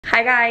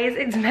Hi guys,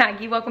 it's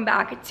Maggie. Welcome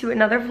back to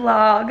another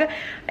vlog.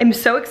 I'm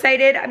so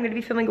excited. I'm gonna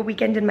be filming a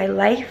weekend in my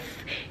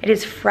life. It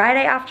is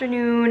Friday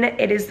afternoon.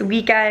 It is the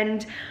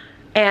weekend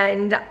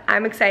and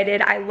I'm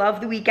excited. I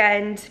love the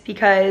weekend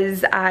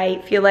because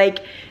I feel like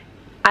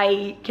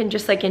I can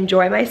just like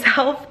enjoy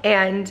myself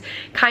and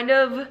kind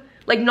of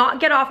like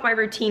not get off my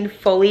routine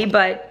fully,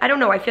 but I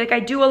don't know, I feel like I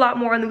do a lot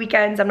more on the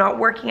weekends. I'm not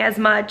working as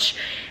much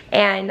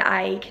and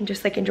I can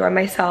just like enjoy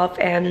myself,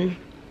 and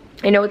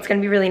I know it's gonna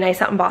be really nice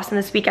out in Boston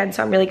this weekend,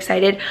 so I'm really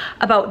excited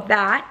about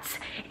that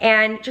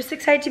and just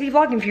excited to be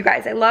vlogging for you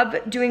guys. I love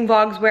doing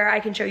vlogs where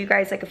I can show you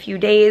guys like a few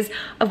days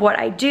of what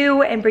I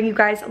do and bring you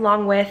guys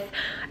along with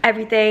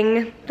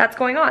everything that's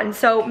going on.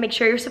 So make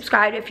sure you're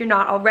subscribed if you're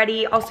not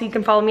already. Also, you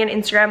can follow me on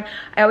Instagram.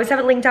 I always have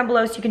a link down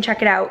below so you can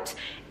check it out.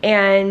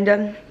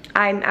 And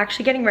I'm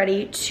actually getting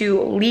ready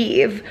to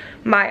leave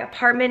my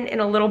apartment in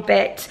a little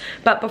bit.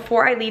 But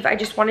before I leave, I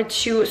just wanted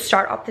to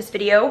start off this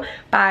video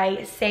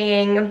by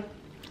saying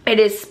it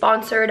is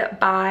sponsored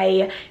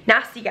by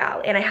Nasty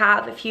Gal, and I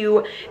have a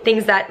few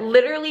things that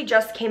literally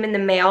just came in the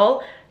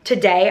mail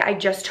today. I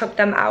just took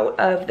them out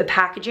of the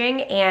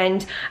packaging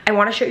and I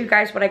want to show you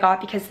guys what I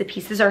got because the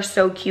pieces are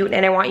so cute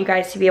and I want you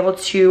guys to be able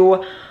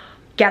to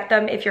get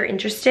them if you're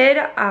interested.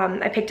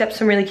 I picked up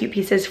some really cute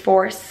pieces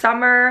for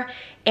summer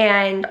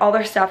and all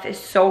their stuff is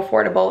so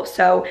affordable.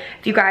 So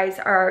if you guys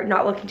are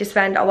not looking to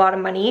spend a lot of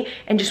money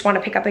and just want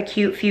to pick up a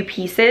cute few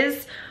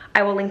pieces,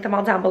 I will link them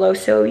all down below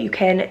so you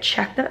can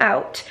check them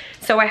out.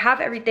 So I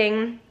have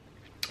everything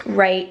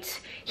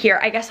right here.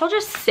 I guess I'll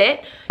just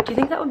sit. Do you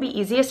think that would be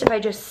easiest if I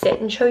just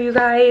sit and show you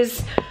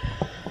guys?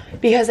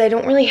 Because I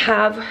don't really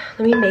have,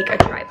 let me make a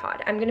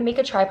tripod. I'm gonna make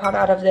a tripod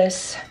out of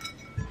this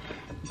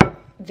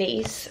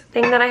vase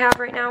thing that I have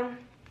right now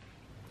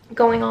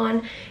going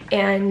on,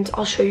 and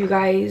I'll show you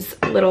guys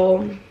a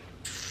little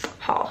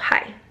haul.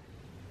 Hi.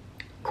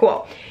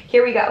 Cool.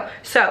 Here we go.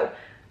 So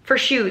for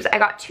shoes, I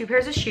got 2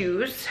 pairs of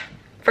shoes.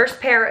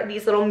 First pair of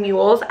these little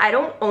mules. I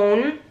don't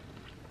own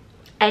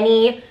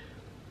any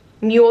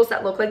mules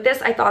that look like this.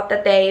 I thought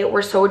that they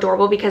were so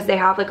adorable because they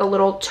have like a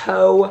little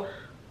toe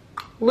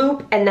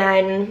loop and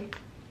then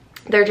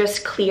they're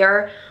just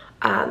clear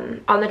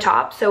on the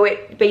top. So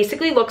it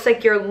basically looks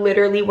like you're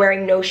literally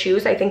wearing no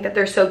shoes. I think that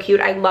they're so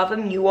cute. I love a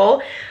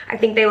mule. I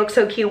think they look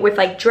so cute with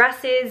like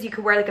dresses. You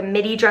could wear like a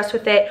midi dress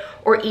with it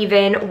or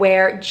even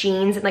wear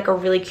jeans and like a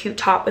really cute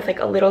top with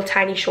like a little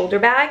tiny shoulder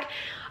bag.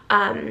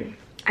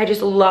 I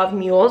just love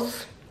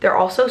mules. They're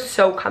also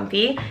so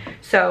comfy.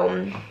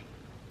 So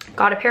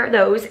got a pair of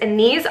those, and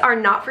these are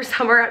not for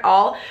summer at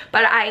all,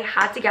 but I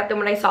had to get them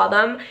when I saw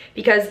them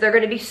because they're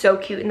gonna be so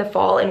cute in the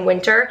fall and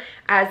winter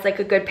as like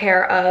a good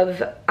pair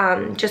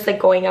of just like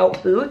going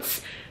out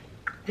boots.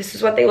 This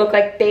is what they look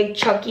like, big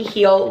chunky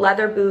heel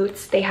leather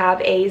boots. They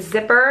have a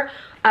zipper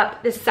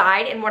up the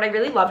side, and what I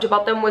really loved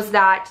about them was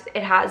that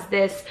it has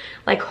this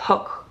like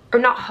hook, or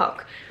not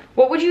hook,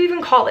 what would you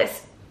even call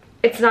this?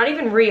 It's not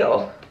even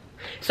real.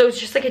 So it's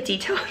just like a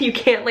detail. You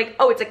can't like,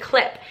 oh, it's a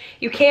clip.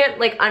 You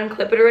can't like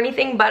unclip it or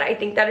anything, but I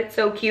think that it's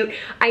so cute.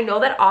 I know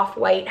that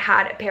Off-White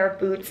had a pair of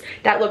boots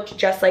that looked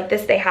just like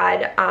this. They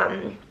had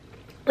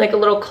like a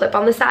little clip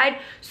on the side.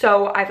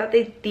 So I thought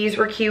these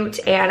were cute,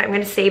 and I'm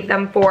gonna save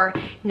them for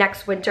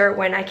next winter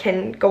when I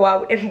can go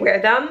out and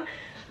wear them.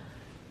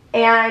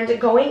 And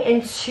going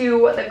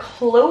into the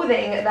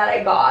clothing that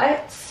I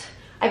got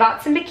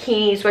some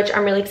bikinis, which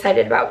I'm really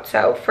excited about.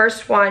 So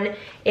first one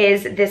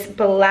is this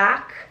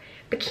black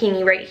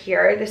bikini right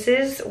here. This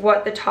is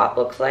what the top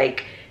looks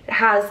like. It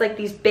has like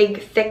these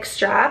big thick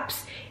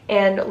straps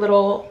and a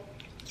little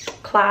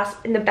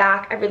clasp in the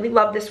back. I really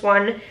love this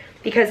one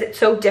because it's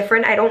so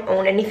different. I don't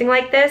own anything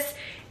like this,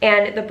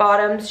 and the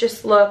bottoms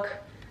just look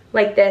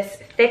like this,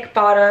 thick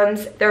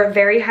bottoms. They're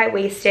very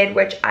high-waisted,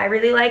 which I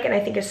really like and I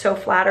think is so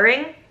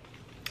flattering.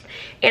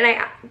 And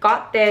I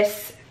got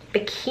this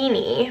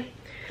bikini.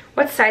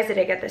 What size did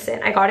I get this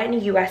in? I got it in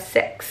a US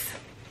 6.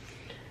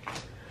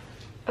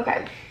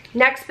 Okay.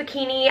 Next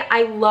bikini,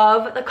 I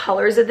love the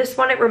colors of this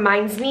one. It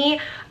reminds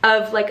me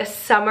of like a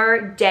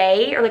summer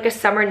day or like a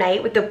summer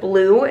night with the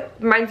blue. It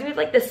reminds me of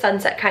like the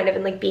sunset kind of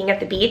and like being at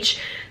the beach.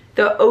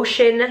 The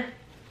ocean,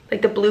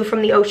 like the blue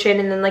from the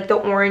ocean, and then like the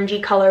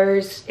orangey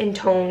colors and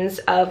tones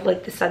of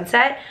like the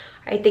sunset.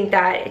 I think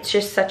that it's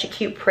just such a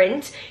cute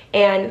print,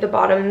 and the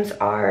bottoms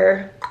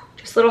are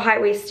just little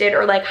high-waisted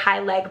or like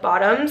high leg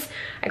bottoms.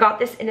 I got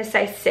this in a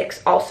size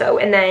 6 also,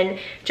 and then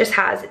just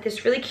has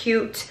this really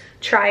cute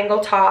triangle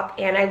top,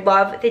 and I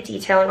love the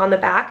detailing on the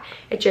back.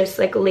 It just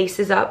like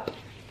laces up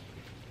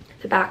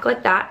the back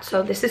like that.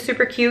 So this is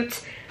super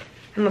cute.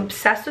 I'm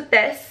obsessed with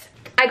this.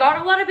 I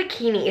got a lot of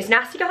bikinis.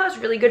 Nasty Gal has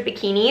really good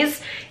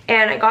bikinis,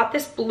 and I got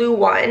this blue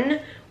one,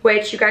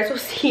 which you guys will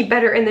see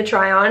better in the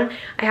try on.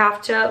 I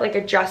have to like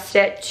adjust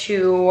it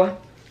to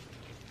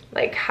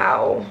like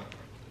how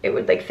it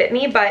would like fit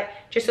me, but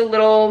just a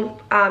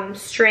little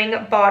string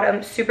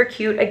bottom, super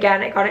cute.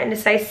 Again, I got it in a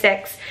size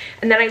 6.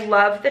 And then I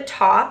love the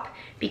top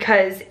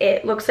because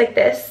it looks like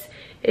this.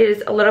 It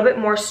is a little bit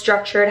more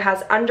structured,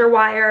 has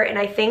underwire, and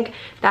I think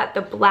that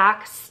the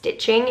black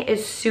stitching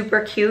is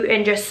super cute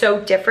and just so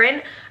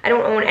different. I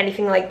don't own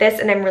anything like this,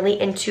 and I'm really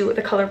into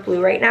the color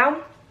blue right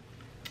now.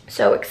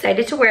 So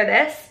excited to wear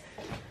this.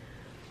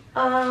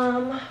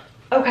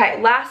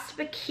 Okay, last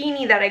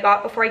bikini that I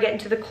got before I get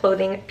into the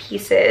clothing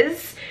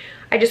pieces.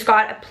 I just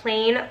got a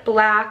plain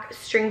black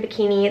string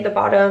bikini. The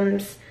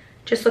bottoms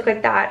just look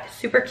like that,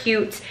 super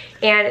cute.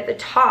 And at the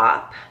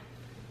top,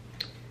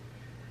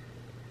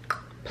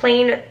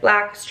 plain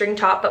black string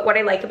top. But what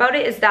I like about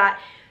it is that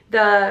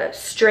the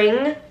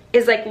string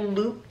is like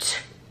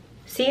looped.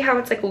 See how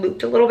it's like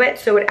looped a little bit?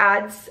 So it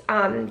adds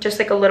just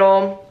like a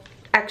little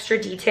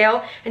extra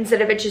detail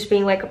instead of it just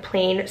being like a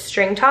plain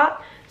string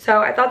top.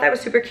 So I thought that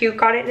was super cute.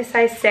 Got it in a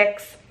size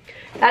 6.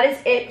 That is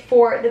it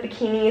for the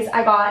bikinis.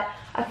 I got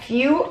a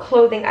few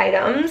clothing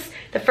items.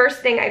 The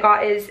first thing I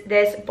got is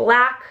this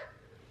black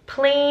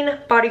plain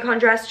bodycon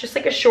dress, just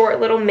like a short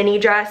little mini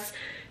dress.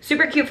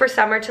 Super cute for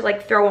summer to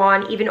like throw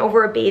on, even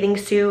over a bathing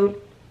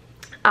suit.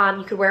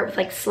 You could wear it with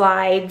like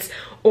slides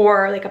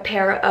or like a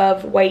pair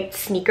of white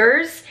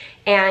sneakers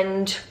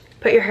and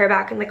put your hair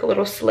back in like a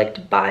little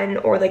slicked bun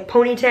or like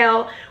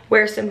ponytail,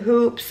 wear some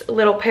hoops, a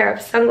little pair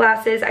of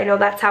sunglasses. I know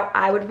that's how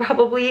I would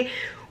probably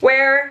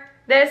wear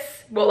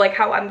this. Well, like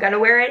how I'm gonna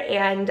wear it,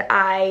 and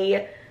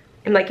I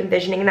am like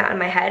envisioning that in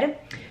my head.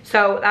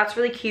 So that's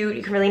really cute.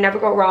 You can really never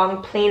go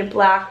wrong. Plain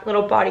black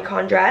little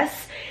bodycon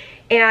dress.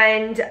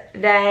 And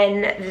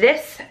then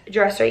this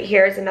dress right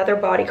here is another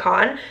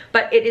bodycon,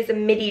 but it is a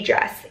midi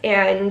dress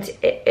and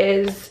it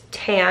is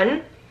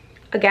tan.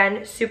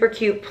 Again, super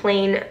cute,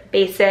 plain,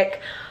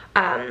 basic,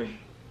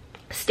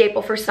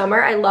 staple for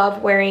summer. I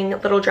love wearing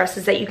little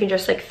dresses that you can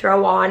just like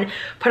throw on,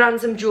 put on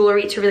some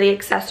jewelry to really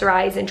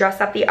accessorize and dress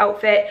up the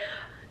outfit.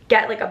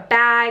 Get like a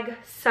bag,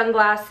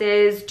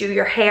 sunglasses, do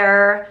your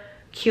hair,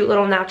 cute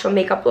little natural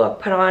makeup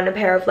look, put on a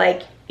pair of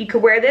like, you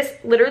could wear this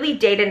literally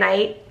day to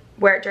night,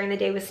 wear it during the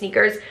day with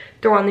sneakers,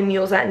 throw on the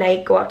mules at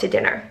night, go out to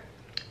dinner.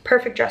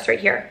 Perfect dress right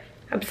here,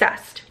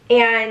 obsessed.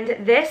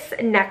 And this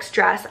next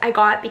dress I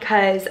got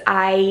because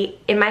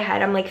in my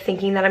head, I'm like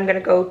thinking that I'm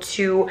gonna go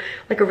to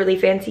like a really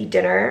fancy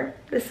dinner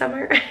this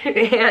summer.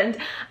 And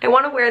I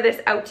wanna wear this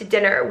out to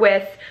dinner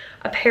with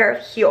a pair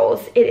of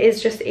heels. It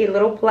is just a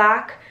little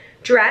black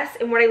dress,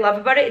 and what I love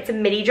about it, it's a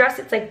midi dress.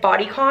 It's like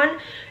bodycon,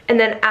 and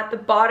then at the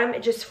bottom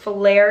it just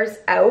flares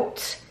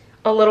out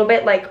a little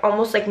bit, like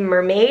almost like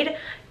mermaid.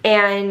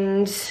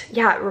 And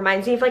yeah, it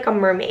reminds me of like a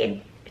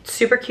mermaid. It's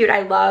super cute.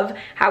 I love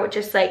how it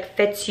just like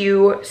fits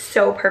you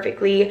so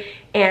perfectly,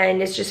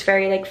 and it's just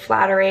very like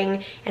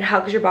flattering and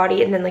hugs your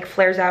body and then like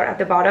flares out at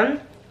the bottom.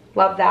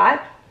 Love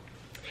that.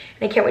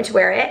 And I can't wait to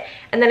wear it.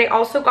 And then I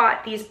also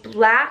got these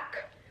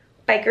black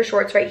biker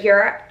shorts right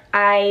here.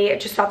 I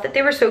just thought that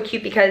they were so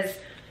cute because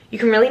you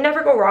can really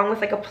never go wrong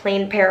with like a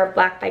plain pair of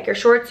black biker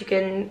shorts. You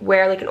can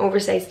wear like an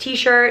oversized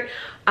t-shirt,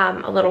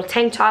 a little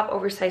tank top,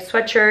 oversized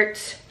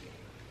sweatshirt.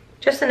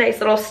 Just a nice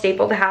little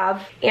staple to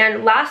have.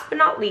 And last but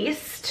not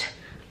least,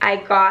 I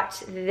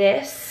got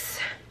this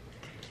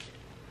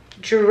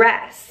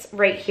dress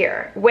right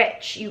here,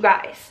 which you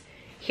guys,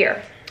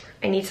 here,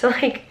 I need to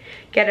like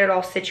get it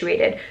all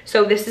situated.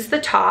 So this is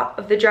the top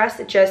of the dress.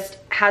 It just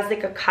has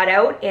like a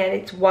cutout and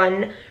it's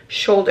one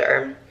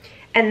shoulder.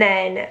 And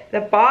then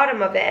the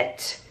bottom of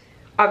it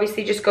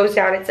obviously just goes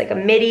down. It's like a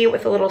midi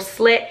with a little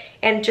slit,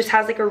 and it just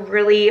has like a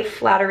really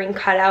flattering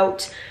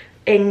cutout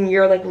in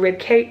your like rib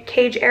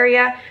cage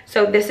area.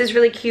 So this is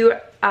really cute.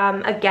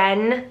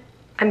 Again,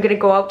 I'm gonna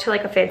go out to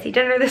like a fancy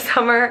dinner this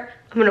summer.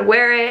 I'm gonna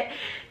wear it.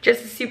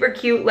 Just a super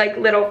cute like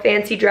little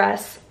fancy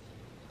dress.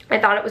 I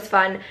thought it was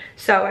fun,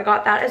 so I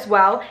got that as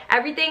well.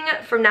 Everything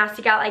from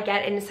Nasty Gal I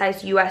get in a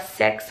size US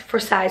 6 for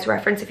size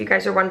reference, if you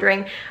guys are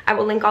wondering. I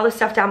will link all the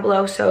stuff down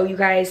below so you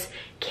guys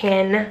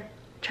can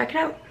check it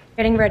out.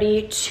 Getting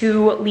ready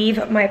to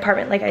leave my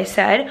apartment, like I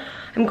said.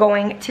 I'm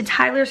going to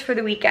Tyler's for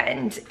the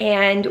weekend,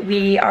 and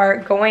we are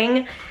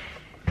going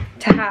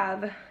to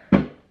have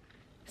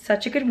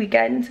such a good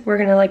weekend. We're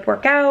gonna like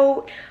work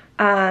out,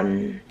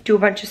 do a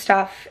bunch of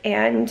stuff,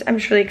 and I'm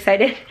just really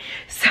excited.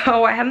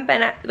 So I haven't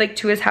been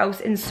to his house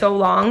in so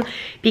long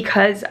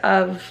because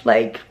of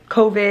like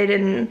COVID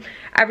and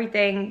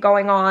everything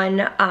going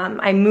on.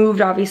 I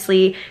moved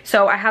obviously,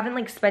 so I haven't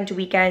like spent a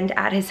weekend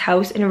at his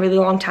house in a really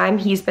long time.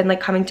 He's been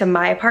like coming to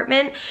my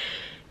apartment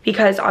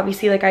because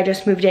obviously like I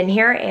just moved in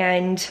here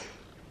and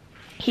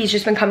he's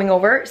just been coming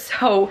over.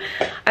 So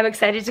I'm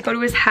excited to go to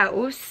his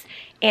house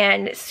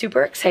and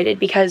super excited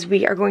because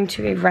we are going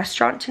to a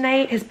restaurant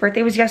tonight. His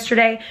birthday was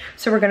yesterday,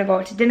 so we're gonna go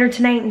out to dinner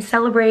tonight and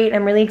celebrate.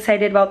 I'm really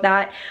excited about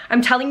that.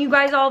 I'm telling you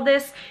guys all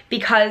this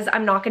because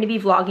I'm not gonna be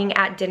vlogging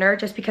at dinner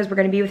just because we're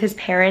gonna be with his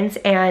parents,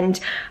 and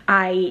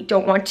I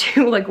don't want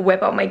to like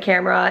whip out my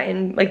camera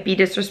and like be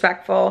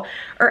disrespectful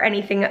or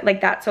anything like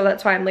that. So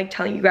that's why I'm like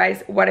telling you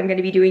guys what I'm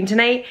gonna be doing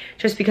tonight,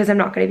 just because I'm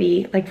not gonna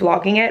be like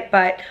vlogging it.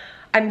 But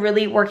I'm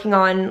really working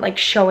on like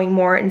showing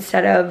more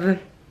instead of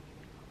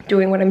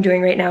doing what I'm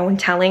doing right now and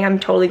telling. I'm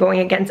totally going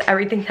against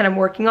everything that I'm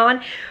working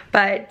on.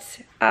 But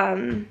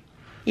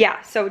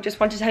yeah, so just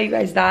want to tell you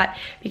guys that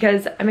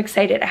because I'm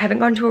excited. I haven't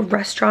gone to a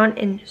restaurant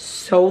in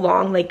so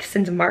long, like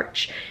since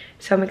March.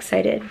 So I'm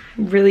excited.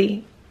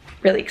 Really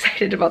really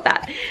excited about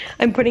that.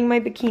 I'm putting my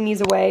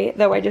bikinis away,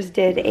 though I just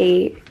did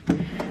a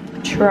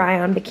try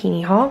on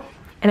bikini haul.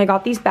 And I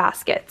got these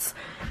baskets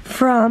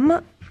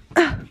from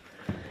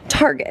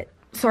Target.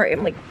 Sorry,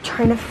 I'm like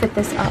trying to fit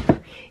this up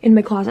in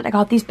my closet. I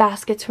got these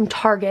baskets from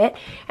Target,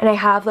 and I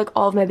have like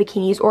all of my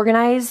bikinis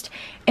organized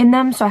in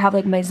them. So I have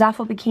like my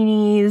Zaffa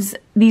bikinis.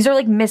 These are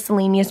like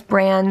miscellaneous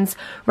brands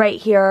right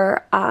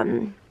here.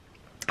 I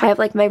have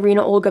like my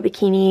Rena Olga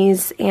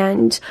bikinis,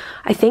 and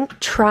I think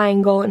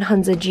Triangle and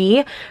Hunza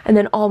G, and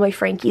then all my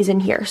Frankies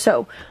in here.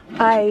 So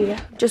I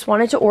just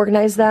wanted to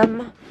organize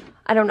them.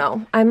 I don't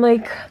know, I'm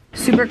like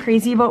super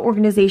crazy about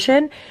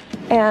organization,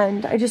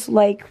 and I just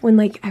like when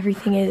like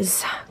everything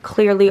is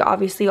clearly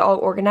obviously all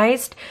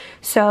organized.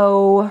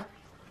 So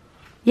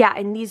yeah,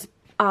 and these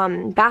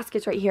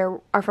baskets right here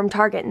are from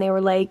Target, and they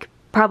were like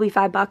probably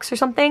 $5 or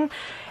something,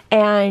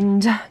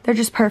 and they're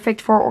just perfect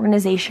for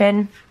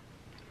organization,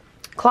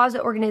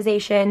 closet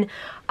organization.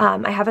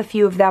 I have a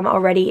few of them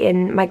already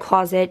in my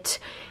closet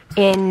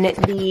in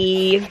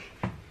the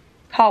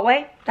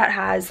hallway that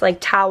has like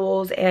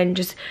towels and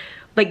just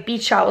like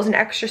beach towels and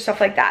extra stuff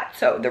like that.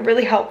 So they're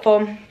really helpful,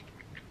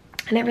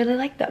 and I really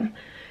like them.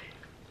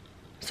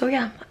 So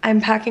yeah, I'm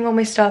packing all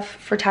my stuff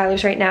for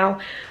Tyler's right now,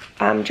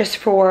 just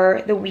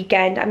for the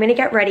weekend. I'm gonna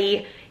get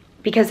ready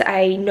because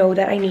I know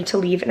that I need to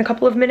leave in a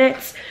couple of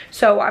minutes.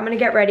 So I'm gonna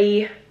get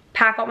ready,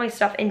 pack all my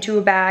stuff into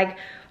a bag,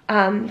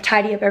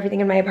 tidy up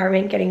everything in my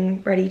apartment,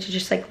 getting ready to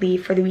just like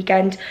leave for the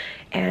weekend,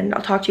 and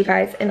I'll talk to you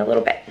guys in a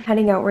little bit.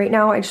 Heading out right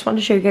now. I just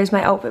wanted to show you guys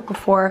my outfit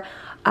before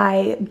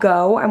I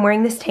go. I'm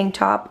wearing this tank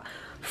top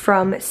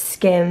from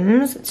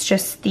Skims. It's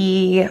just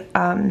the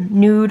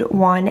nude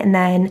one, and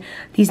then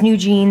these new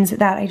jeans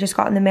that I just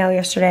got in the mail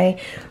yesterday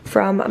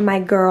from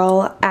my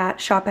girl at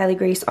Shop Ellie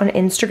Grace on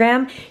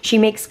Instagram. She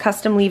makes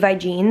custom Levi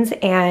jeans,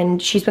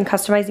 and she's been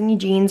customizing me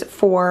jeans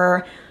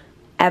for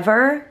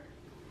ever,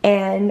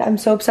 and I'm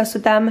so obsessed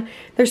with them.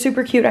 They're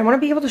super cute. I want to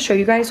be able to show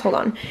you guys. Hold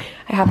on.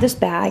 I have this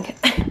bag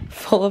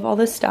full of all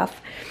this stuff,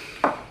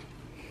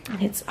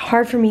 and it's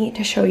hard for me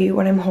to show you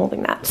when I'm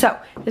holding that. So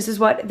this is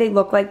what they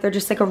look like. They're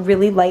just like a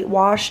really light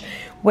wash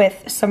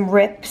with some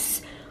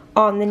rips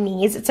on the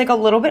knees. It's like a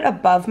little bit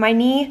above my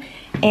knee,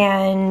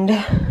 and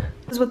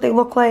this is what they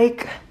look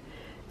like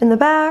in the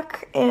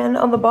back and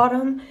on the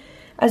bottom.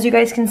 As you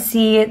guys can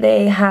see,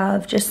 they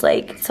have just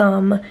like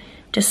some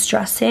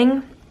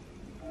distressing.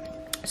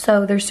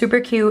 So they're super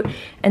cute,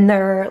 and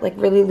they're like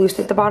really loose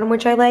at the bottom,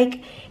 which I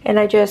like. And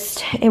I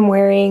just am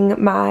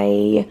wearing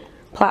my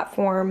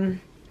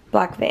platform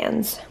black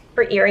Vans.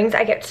 For earrings,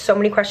 I get so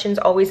many questions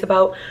always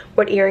about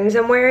what earrings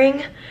I'm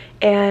wearing,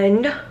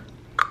 and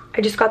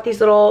I just got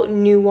these little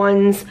new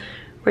ones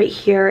right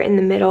here in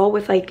the middle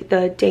with like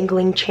the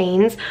dangling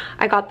chains.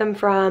 I got them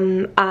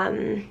from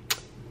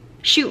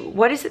shoot,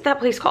 what is it, that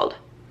place called?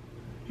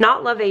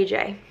 Not Love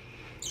AJ,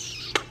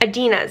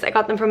 Adina's. I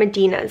got them from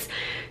Adina's.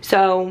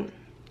 So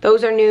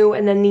those are new.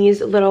 And then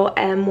these little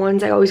M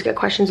ones I always get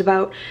questions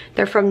about.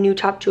 They're from New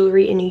Top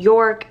Jewelry in New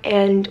York,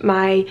 and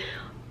my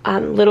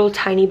little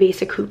tiny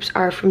basic hoops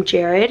are from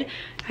Jared.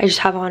 I just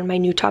have on my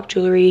New Top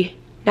Jewelry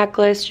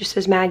necklace, just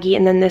says Maggie,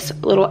 and then this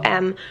little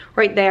M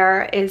right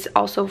there is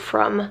also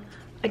from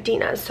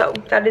Adina's. So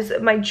that is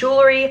my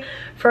jewelry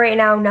for right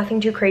now.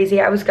 Nothing too crazy.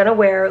 I was gonna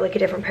wear like a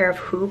different pair of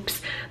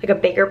hoops, like a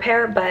bigger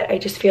pair, but I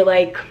just feel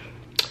like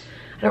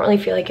I don't really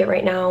feel like it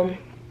right now,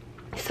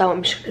 so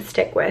I'm just gonna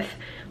stick with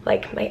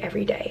like my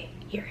everyday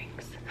earrings.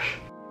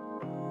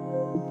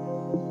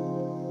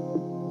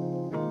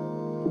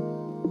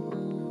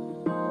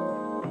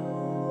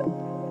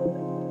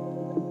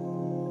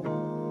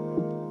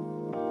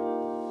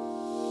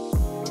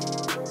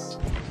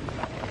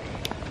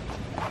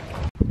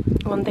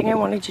 One thing I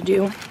wanted to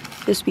do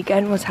this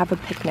weekend was have a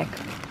picnic.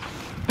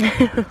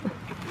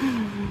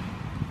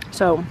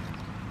 So,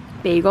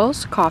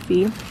 bagels,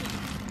 coffee,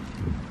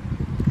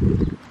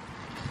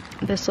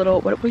 this little,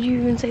 what would you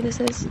even say this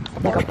is?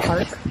 Like a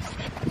park,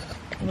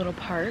 a little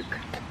park,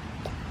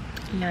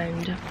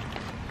 and we're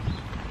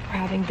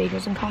having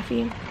bagels and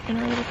coffee and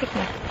our little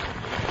picnic.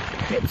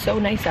 It's so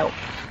nice out.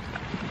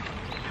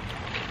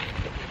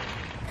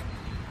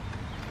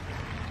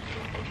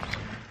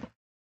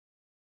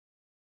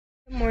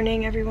 Good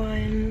morning,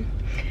 everyone.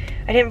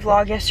 I didn't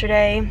vlog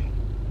yesterday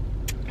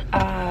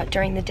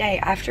during the day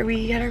after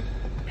we had our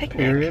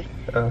picnic. Period?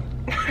 Oh.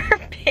 Our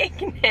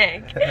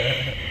picnic.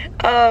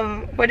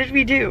 What did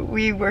we do?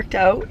 We worked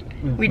out.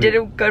 We did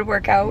a good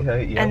workout,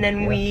 and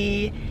then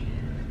we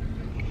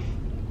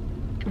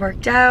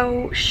worked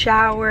out,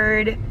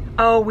 showered.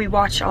 Oh, we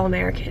watched All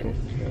American.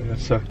 Yeah, got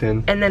sucked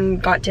in. And then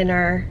got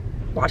dinner,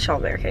 watched All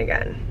American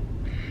again.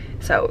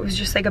 So it was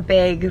just like a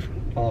big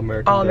All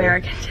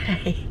American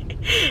day.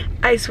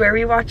 I swear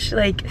we watched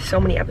like so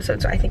many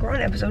episodes. I think we're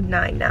on episode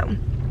 9 now.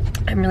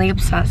 I'm really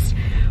obsessed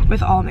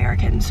with All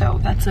American, so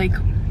that's like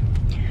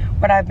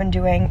what I've been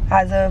doing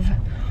as of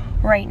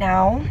right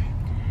now.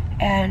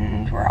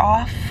 And we're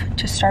off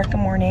to start the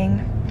morning.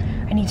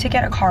 I need to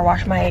get a car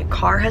wash. My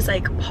car has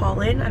like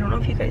pollen. I don't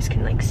know if you guys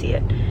can like see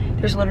it.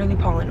 There's literally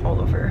pollen all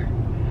over.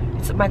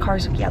 My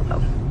car's yellow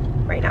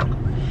right now.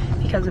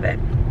 because of it.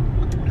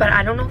 But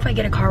I don't know if I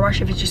get a car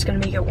wash if it's just gonna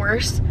make it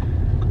worse.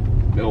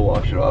 It'll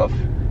wash it off.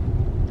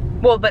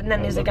 Well, but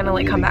then is it gonna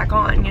like come back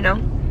on, you know?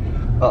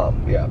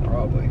 Yeah,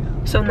 probably.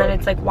 So then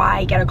it's like,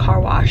 why get a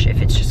car wash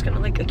if it's just gonna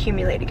like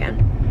accumulate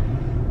again?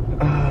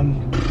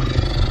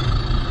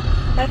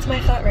 That's my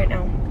thought right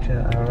now.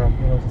 Yeah, I don't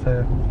know what to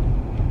say.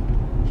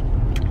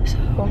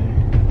 So.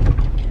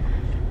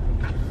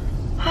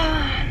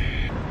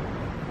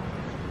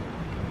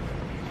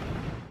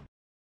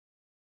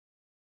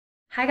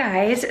 Hi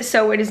guys,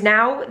 so it is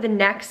now the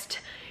next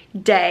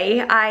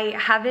day. I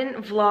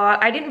didn't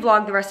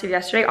vlog the rest of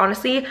yesterday.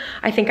 Honestly,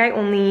 I think I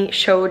only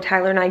showed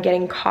Tyler and I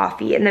getting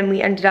coffee, and then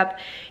we ended up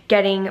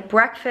getting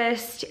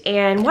breakfast.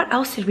 And what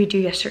else did we do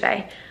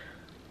yesterday?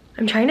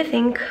 I'm trying to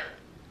think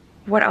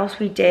what else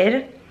we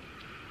did.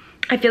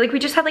 I feel like we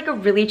just had like a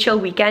really chill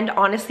weekend.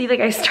 Honestly, like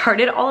I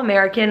started All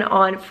American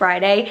on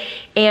Friday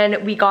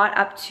and we got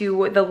up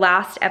to the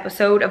last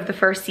episode of the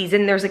first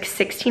season. There's like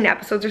 16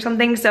 episodes or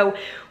something. So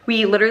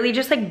we literally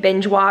just like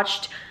binge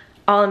watched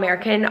All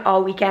American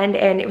all weekend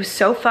and it was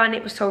so fun.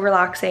 It was so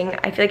relaxing.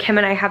 I feel like him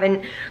and I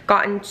haven't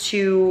gotten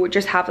to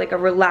just have like a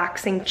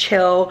relaxing,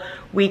 chill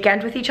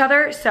weekend with each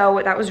other.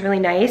 So that was really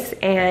nice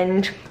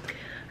and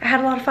I had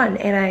a lot of fun,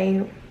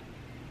 and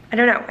I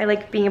don't know, I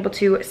like being able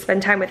to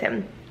spend time with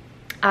him.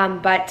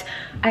 But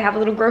I have a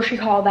little grocery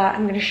haul that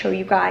I'm gonna show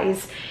you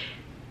guys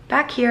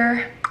back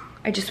here.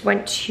 I just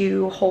went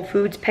to Whole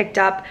Foods, picked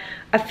up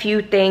a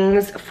few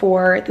things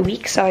for the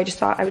week, so I just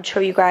thought I would show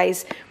you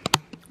guys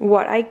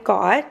what I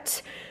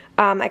got.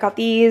 I got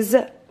these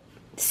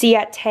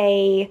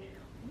Siete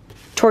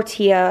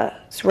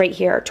tortillas right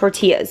here,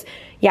 tortillas,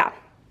 yeah.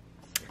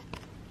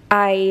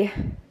 I,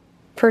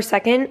 for a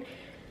second,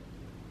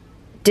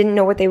 didn't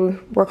know what they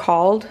were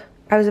called.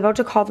 I was about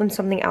to call them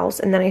something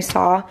else, and then I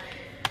saw.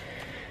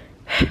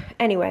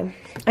 Anyway,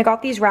 I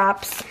got these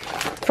wraps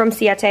from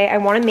Siete. I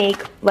want to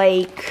make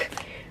like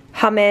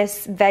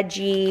hummus,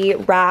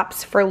 veggie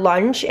wraps for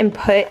lunch and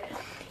put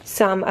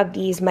some of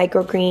these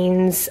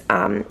microgreens.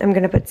 I'm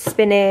going to put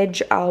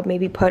spinach. I'll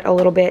maybe put a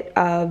little bit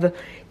of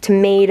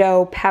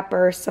tomato,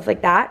 pepper, stuff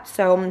like that.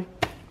 So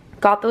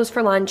got those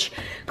for lunch.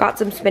 Got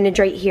some spinach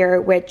right here,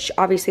 which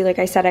obviously, like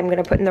I said, I'm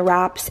going to put in the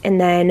wraps and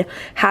then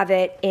have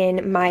it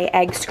in my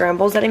egg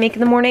scrambles that I make in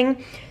the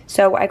morning.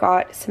 So I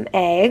got some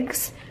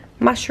eggs.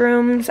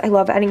 Mushrooms. I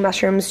love adding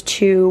mushrooms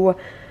to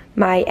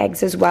my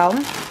eggs as well.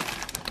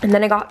 And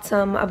then I got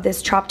some of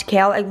this chopped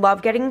kale. I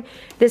love getting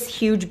this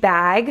huge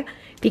bag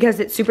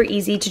because it's super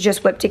easy to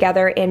just whip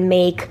together and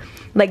make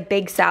like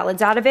big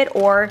salads out of it,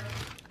 or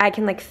I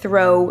can like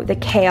throw the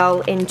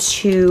kale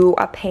into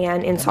a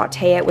pan and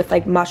saute it with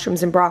like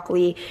mushrooms and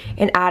broccoli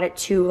and add it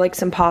to like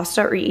some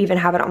pasta, or even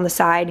have it on the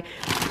side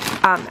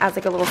as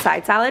like a little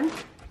side salad.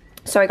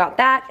 So I got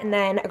that, and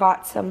then I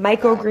got some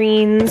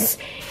microgreens.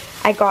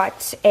 I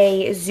got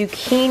a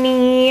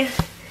zucchini,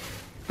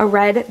 a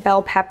red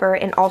bell pepper,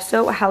 and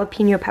also a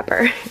jalapeno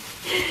pepper.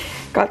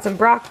 Got some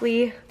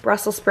broccoli,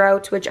 Brussels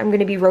sprouts, which I'm going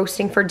to be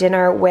roasting for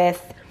dinner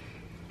with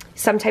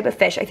some type of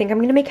fish. I think I'm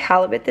going to make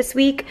halibut this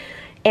week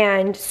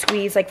and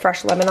squeeze like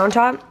fresh lemon on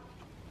top.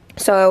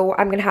 So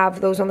I'm going to have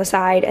those on the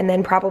side, and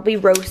then probably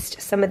roast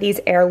some of these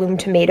heirloom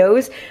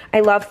tomatoes. I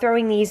love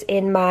throwing these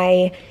in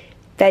my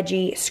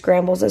veggie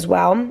scrambles as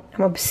well.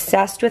 I'm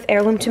obsessed with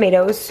heirloom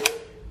tomatoes.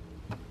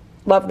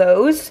 Love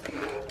those.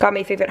 Got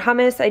my favorite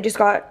hummus. I just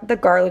got the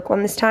garlic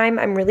one this time.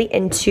 I'm really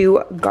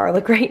into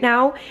garlic right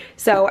now.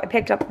 So I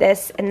picked up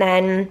this, and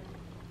then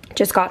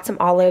just got some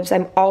olives.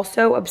 I'm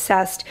also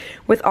obsessed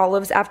with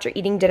olives after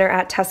eating dinner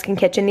at Tuscan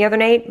Kitchen the other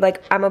night.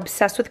 Like, I'm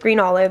obsessed with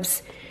green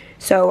olives.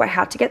 So I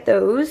had to get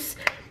those.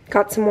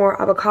 Got some more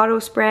avocado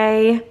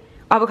spray,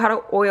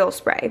 avocado oil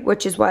spray,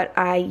 which is what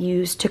I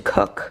use to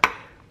cook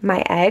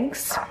my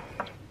eggs.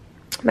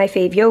 My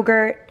fave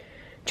yogurt,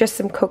 just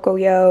some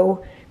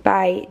Cocoa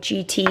by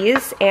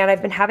GT's, and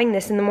I've been having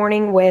this in the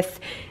morning with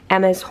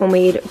Emma's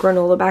homemade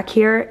granola back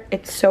here.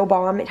 It's so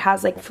bomb. It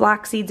has like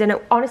flax seeds in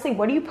it. Honestly,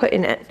 what do you put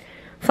in it?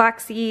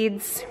 Flax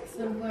seeds,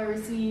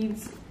 sunflower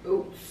seeds,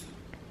 oats,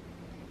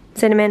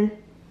 cinnamon.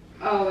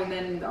 Oh, and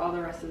then all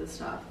the rest of the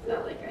stuff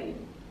that like I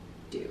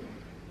do.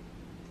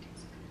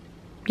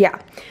 Yeah.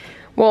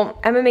 Well,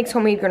 Emma makes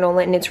homemade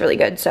granola and it's really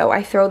good. So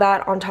I throw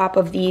that on top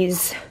of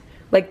these,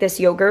 like this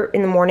yogurt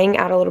in the morning,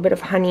 add a little bit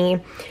of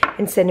honey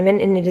and cinnamon,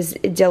 and it is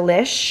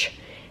delish.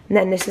 And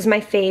then this is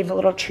my fave, a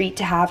little treat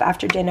to have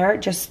after dinner,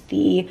 just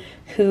the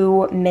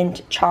Who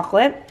mint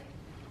chocolate.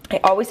 I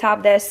always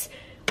have this,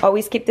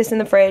 always keep this in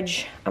the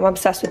fridge. I'm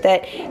obsessed with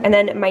it. And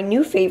then my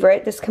new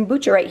favorite, this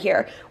kombucha right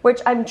here,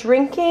 which I'm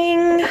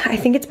drinking, I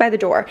think it's by the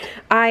door.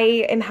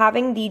 I am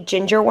having the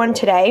ginger one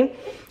today,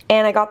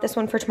 and I got this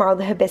one for tomorrow,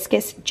 the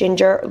hibiscus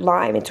ginger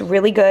lime. It's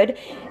really good.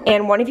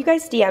 And one of you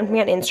guys DM'd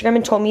me on Instagram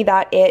and told me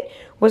that it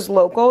was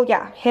local.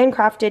 Yeah,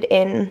 handcrafted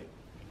in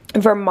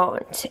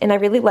Vermont. And I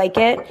really like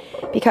it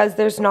because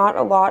there's not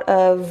a lot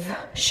of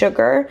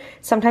sugar.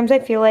 Sometimes I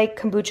feel like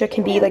kombucha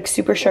can be like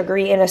super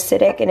sugary and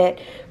acidic, and it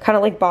kind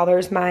of like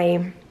bothers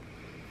my,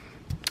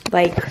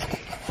 like,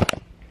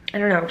 I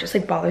don't know, just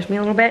like bothers me a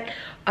little bit.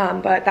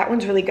 But that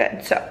one's really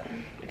good. So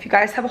If you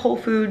guys have a Whole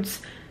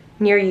Foods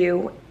near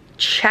you,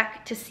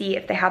 check to see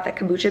if they have that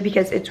kombucha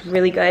because it's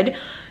really good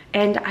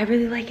and I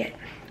really like it.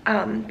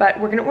 But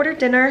we're gonna order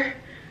dinner.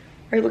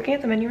 Are you looking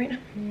at the menu right now?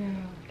 Yeah.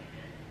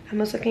 I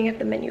was looking at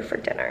the menu for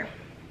dinner.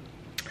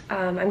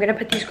 I'm gonna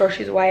put these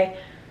groceries away.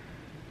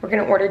 We're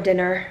gonna order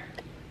dinner.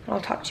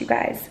 I'll talk to you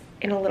guys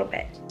in a little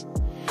bit.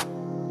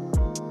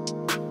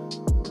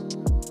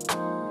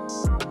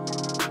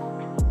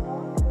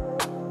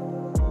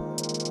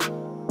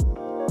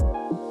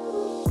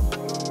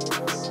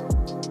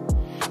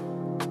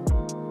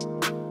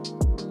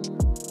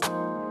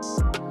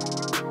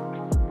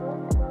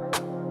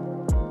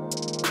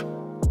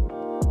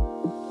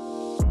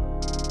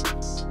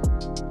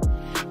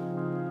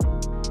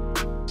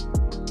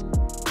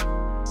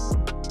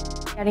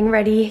 Getting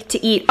ready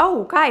to eat.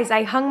 Oh, guys,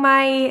 I hung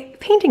my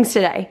paintings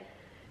today.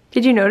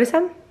 Did you notice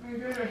them? I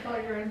did. I saw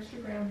your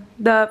Instagram.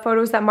 The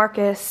photos that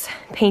Marcus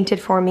painted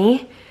for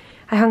me.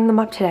 I hung them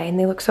up today and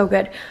they look so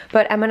good.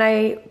 But Emma and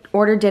I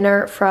ordered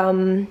dinner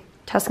from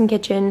Tuscan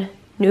Kitchen,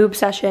 new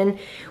obsession.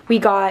 We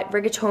got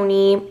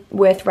rigatoni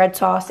with red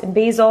sauce and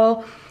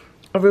basil,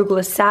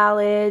 arugula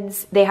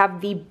salads. They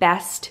have the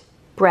best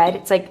bread.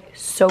 It's like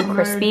so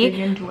crispy. Dig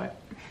into it.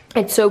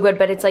 It's so good,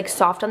 but it's like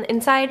soft on the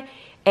inside.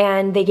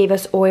 And they gave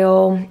us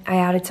oil. I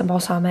added some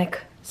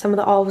balsamic. Some of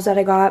the olives that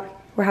I got.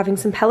 We're having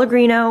some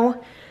Pellegrino.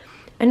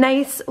 A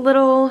nice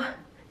little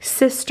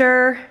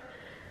sister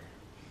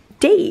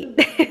date.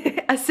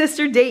 A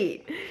sister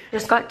date.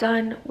 Just got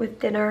done with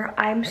dinner.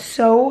 I'm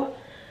so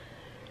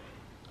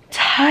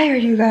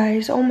tired, you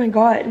guys. Oh my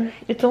god.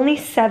 It's only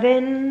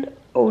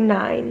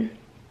 7:09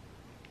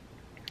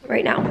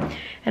 right now.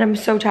 And I'm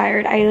so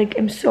tired. I like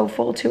am so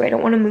full too. I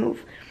don't want to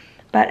move.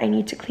 But I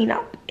need to clean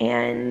up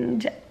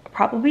and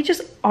probably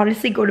just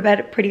honestly go to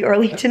bed pretty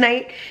early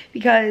tonight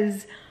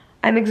because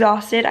I'm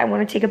exhausted. I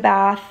want to take a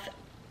bath.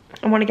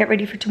 I want to get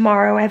ready for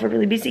tomorrow. I have a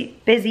really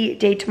busy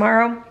day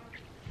tomorrow.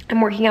 I'm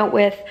working out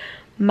with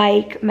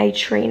Mike, my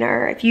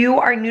trainer. If you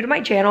are new to my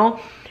channel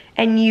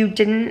and you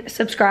didn't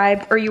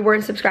subscribe or you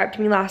weren't subscribed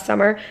to me last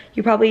summer,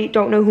 you probably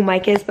don't know who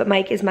Mike is, but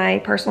Mike is my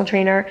personal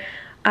trainer.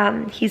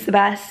 He's the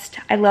best.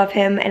 I love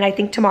him, and I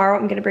think tomorrow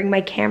I'm gonna bring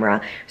my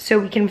camera so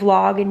we can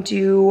vlog and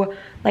do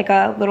like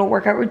a little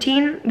workout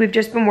routine. We've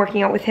just been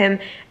working out with him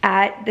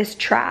at this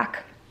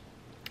track.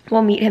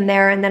 We'll meet him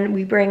there, and then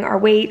we bring our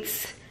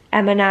weights,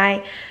 Emma and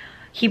I.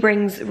 He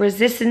brings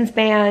resistance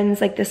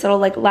bands, like this little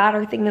like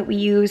ladder thing that we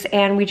use,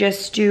 and we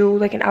just do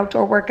like an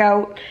outdoor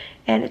workout,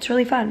 and it's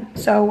really fun.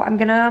 So I'm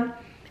gonna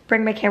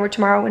bring my camera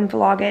tomorrow and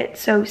vlog it,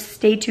 so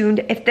stay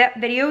tuned. If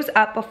that video's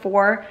up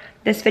before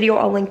this video,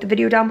 I'll link the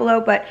video down below,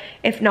 but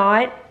if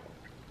not,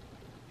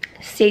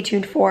 stay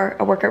tuned for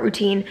a workout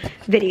routine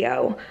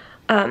video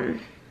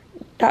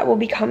that will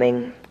be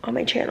coming on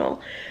my channel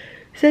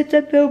since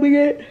I'm filming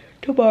it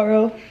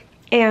tomorrow.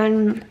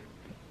 And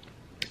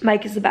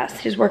Mike is the best.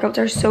 His workouts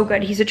are so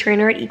good. He's a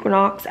trainer at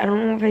Equinox. I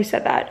don't know if I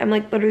said that. I'm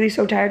like literally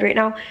so tired right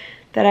now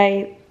that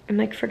I'm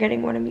like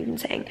forgetting what I'm even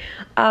saying.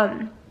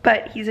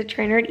 But he's a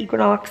trainer at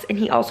Equinox, and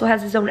he also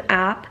has his own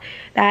app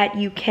that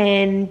you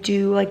can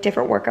do like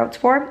different workouts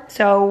for.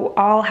 So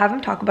I'll have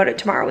him talk about it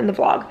tomorrow in the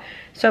vlog.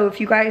 So if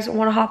you guys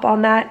want to hop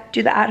on that,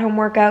 do the at-home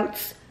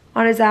workouts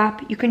on his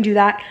app, you can do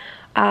that.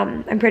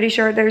 I'm pretty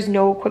sure there's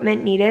no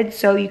equipment needed,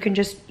 so you can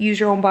just use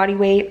your own body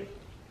weight,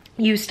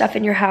 use stuff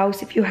in your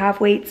house. If you have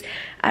weights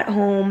at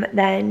home,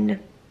 then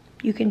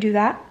you can do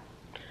that.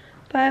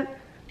 But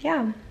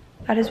yeah,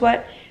 that is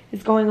what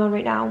is going on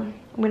right now.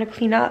 I'm gonna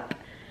clean up,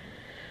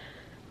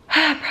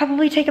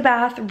 probably take a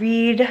bath,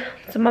 read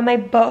some of my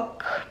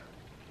book,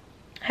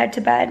 head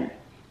to bed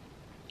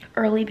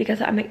early because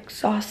I'm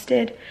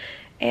exhausted,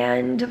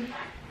 and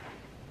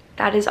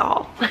that is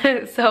all.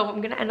 So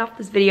I'm gonna end off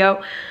this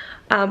video,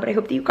 but I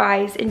hope that you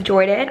guys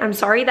enjoyed it. I'm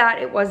sorry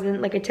that it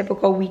wasn't like a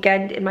typical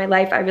weekend in my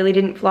life. I really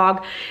didn't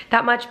vlog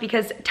that much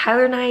because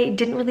Tyler and I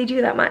didn't really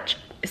do that much.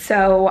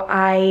 So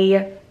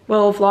I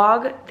will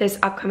vlog this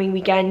upcoming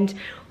weekend.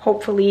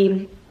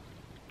 Hopefully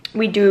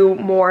we do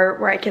more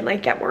where I can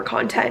like get more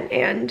content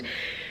and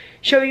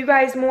show you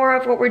guys more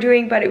of what we're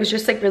doing, but it was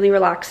just like really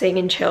relaxing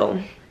and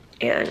chill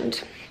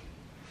and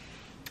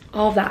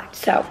all of that.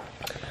 So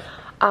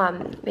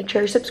make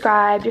sure you're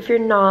subscribed if you're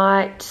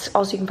not.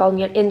 Also, you can follow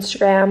me on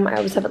Instagram. I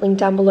always have it linked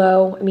down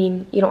below. I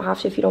mean, you don't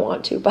have to if you don't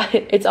want to, but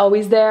it's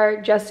always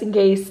there just in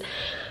case.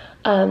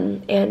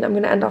 And I'm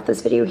gonna end off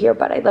this video here,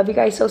 but I love you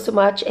guys so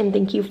much, and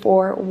thank you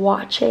for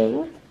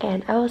watching,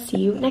 and I will see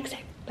you next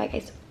time. Bye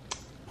guys.